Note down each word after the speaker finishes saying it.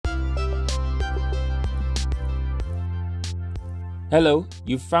Hello,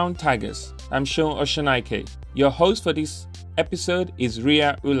 you've found Taggers. I'm Sean Oshanaike. Your host for this episode is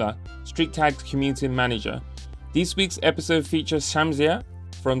Reha Ullah, Street Tags Community Manager. This week's episode features Shamsia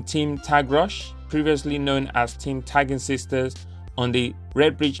from Team Tag Rush, previously known as Team Tagging Sisters, on the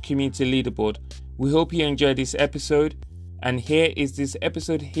Redbridge Community Leaderboard. We hope you enjoyed this episode, and here is this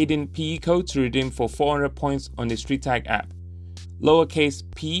episode hidden PE code to redeem for 400 points on the Street Tag app. Lowercase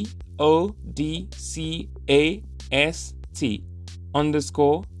PODCAST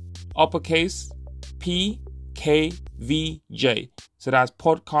 _ uppercase PKVJ. So that's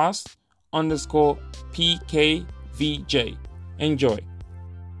podcast _ PKVJ. Enjoy.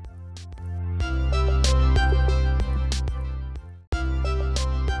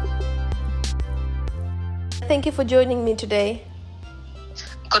 Thank you for joining me today.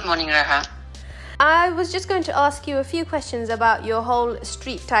 Good morning, Reha. I was just going to ask you a few questions about your whole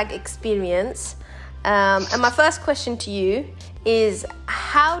street tag experience. And my first question to you is,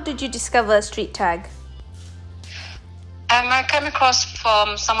 how did you discover street tag? I came across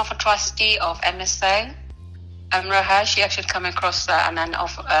from some of a trustee of MSA, Reha. She actually came across that and then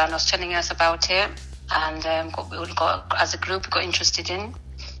was telling us about it, and as a group got interested in.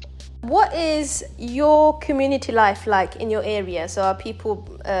 What is your community life like in your area? So are people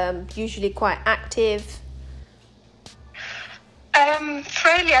usually quite active?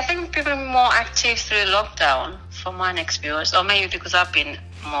 Fairly, I think people are more active through lockdown, from my experience, or maybe because I've been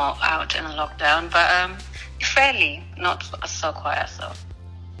more out in lockdown, but fairly, not so quiet. So,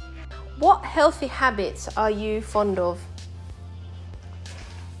 what healthy habits are you fond of?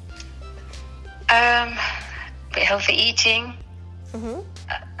 Healthy eating,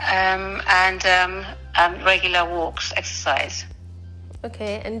 and regular walks, exercise.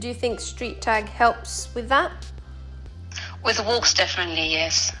 Okay, and do you think street tag helps with that? With walks, definitely,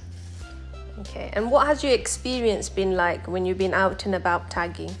 yes. Okay, and what has your experience been like when you've been out and about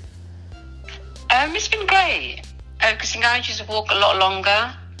tagging? It's been great, because you just walk a lot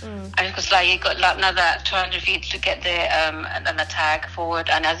longer, and because you got another 200 feet to get there, and then a tag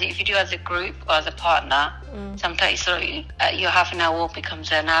forward, and if you do as a group or as a partner, sometimes your half an hour walk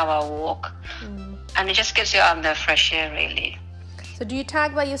becomes an hour walk, and it just gives you out in the fresh air, really. So do you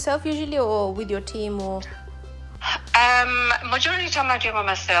tag by yourself usually, or with your team, or? Majority of the time I do it by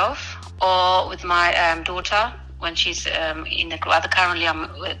myself or with my daughter when she's in the group. Currently I'm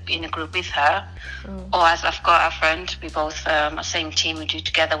in a group with her, or as I've got a friend. We both same team. We do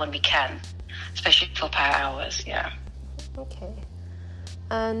together when we can, especially for power hours. Yeah. Okay.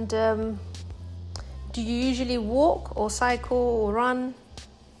 And do you usually walk or cycle or run?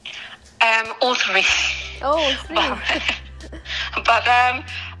 All three. Oh, all three. But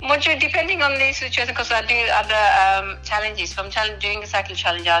depending on the situation, because I do other challenges. So I'm doing a cycle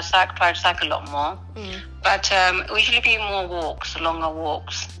challenge. I try to cycle a lot more. But we usually do more walks, longer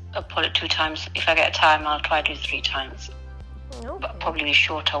walks. I'll pull it 2 times. If I get time, I'll try to do 3 times. Okay. But probably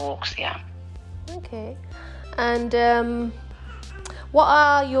shorter walks, yeah. Okay. And what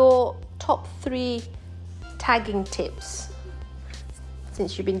are your top 3 tagging tips,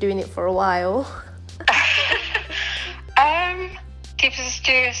 since you've been doing it for a while? Tips is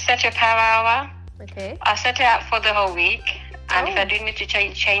to set your power hour. Okay. I set it up for the whole week, and if I do need to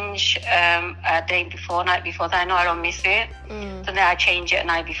change a day before, night before, then I know I don't miss it. So then I change it a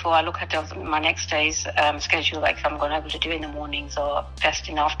night before. I look at my next day's schedule, like if I'm going to be able to do it in the mornings or best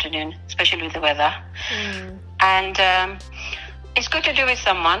in the afternoon, especially with the weather. And it's good to do with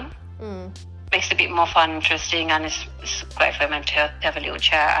someone. Makes it a bit more fun, interesting, and it's great for them to have a little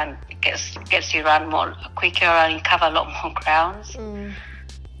chat, and it gets you around more quicker, and you cover a lot more grounds.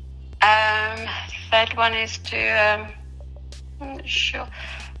 Third one is to I'm not sure.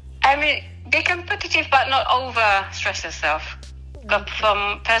 I mean, be competitive but not over stress yourself. But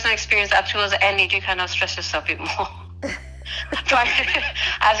from personal experience, up towards the end, you do kind of stress yourself a bit more.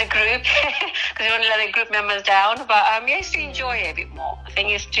 As a group, because you don't let the group members down. But yes, to enjoy it a bit more. I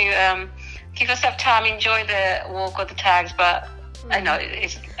think it's to give yourself time, enjoy the walk or the tags, but I know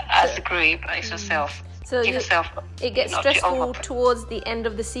it's as a group, it's yourself. So it gets stressful towards the end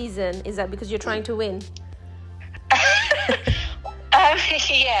of the season. Is that because you're trying to win?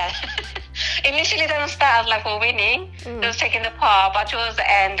 Yeah. Initially, it doesn't start as like we're winning, just taking the part, but towards the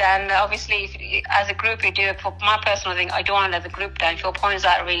end, and obviously, as a group, you do it. For my personal thing, I don't want to let the group down. If your points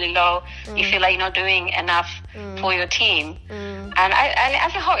are really low, you feel like you're not doing enough for your team. And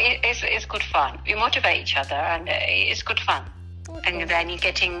as a whole, it's good fun. We motivate each other, and it's good fun. Okay. And then you're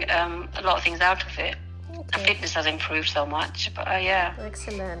getting a lot of things out of it. Okay. And fitness has improved so much, but yeah.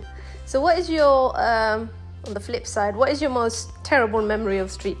 Excellent. So what is your, on the flip side, what is your most terrible memory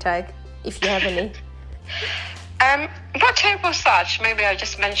of street tag, if you have any? Not terrible as such. Maybe I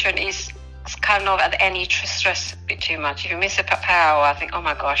just mentioned is kind of at any stress a bit too much. If you miss a power, I think, oh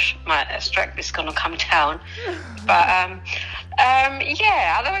my gosh, my strength is going to come down. But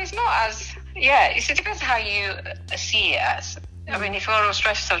yeah, otherwise not as, yeah, it depends how you see it as. I mean, if you're on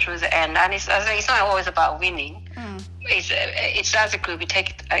stress towards the end, and it's not always about winning. It's as a group, you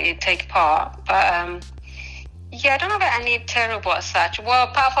take part. But yeah, I don't know about any terrible as such. Well,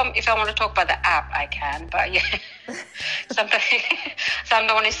 apart from if I want to talk about the app, I can. But yeah, sometimes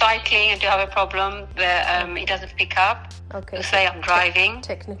when it's cycling and you have a problem where it doesn't pick up. Okay. Say I'm driving.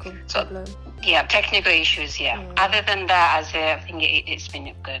 Technical problem. Yeah, technical issues. Yeah. Other than that, I think it's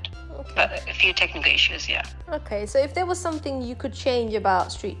been good. Okay. But a few technical issues. Yeah. Okay, so if there was something you could change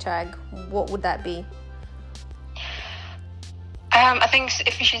about street tag, what would that be? I think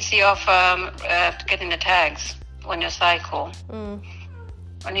efficiency of getting the tags when you cycle.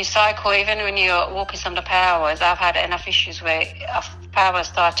 When you cycle, even when you're walking some of the powers, I've had enough issues where power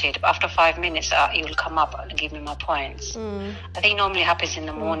started, after 5 minutes, it will come up and give me my points. I think it normally happens in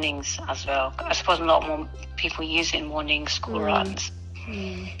the mornings as well. I suppose a lot more people use it in morning school runs.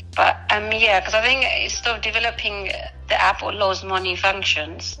 But yeah, because I think it's still developing the app with loads more new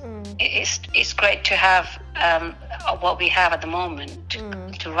functions. It's great to have what we have at the moment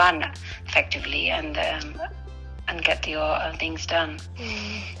to run effectively and get your things done.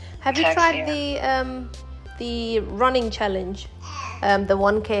 Have you tried the running challenge, the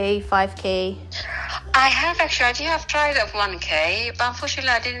 1K, 5K? I have actually. I have tried a 1K, but unfortunately,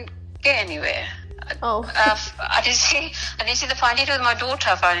 I didn't get anywhere. Oh. I didn't see the point. I did it with my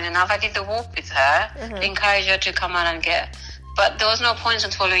daughter, funny enough. I did the walk with her to encourage her to come on and get. But there was no points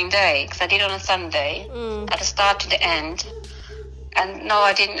on the following day because I did it on a Sunday at the start to the end. And no,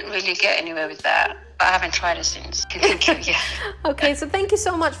 I didn't really get anywhere with that. But I haven't tried it since. Thank you. Yeah. Okay, so thank you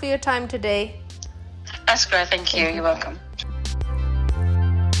so much for your time today. That's great. Thank you. You're welcome.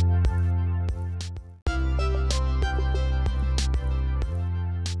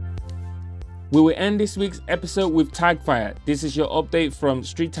 We will end this week's episode with Tagfire. This is your update from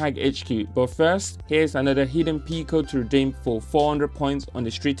Street Tag HQ. But first, here's another hidden P code to redeem for 400 points on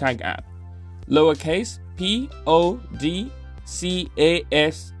the Street Tag app. Lowercase PODCAST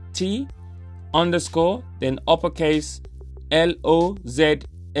 _ then uppercase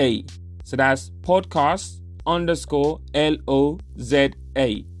LOZA. So that's podcast _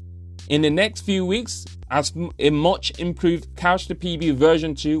 LOZA. In the next few weeks, as a much improved Couch to PB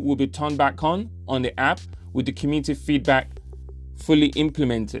version 2 will be turned back on the app with the community feedback fully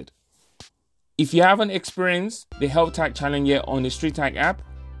implemented. If you haven't experienced the Health Tag Challenge yet on the Street Tag app,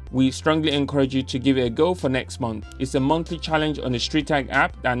 we strongly encourage you to give it a go for next month. It's a monthly challenge on the Street Tag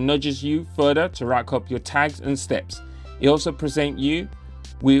app that nudges you further to rack up your tags and steps. It also presents you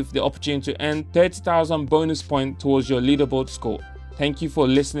with the opportunity to earn 30,000 bonus points towards your leaderboard score. Thank you for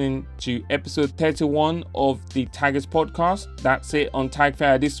listening to episode 31 of the Taggers podcast. That's it on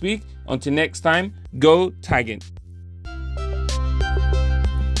Tagfire this week. Until next time, go tagging.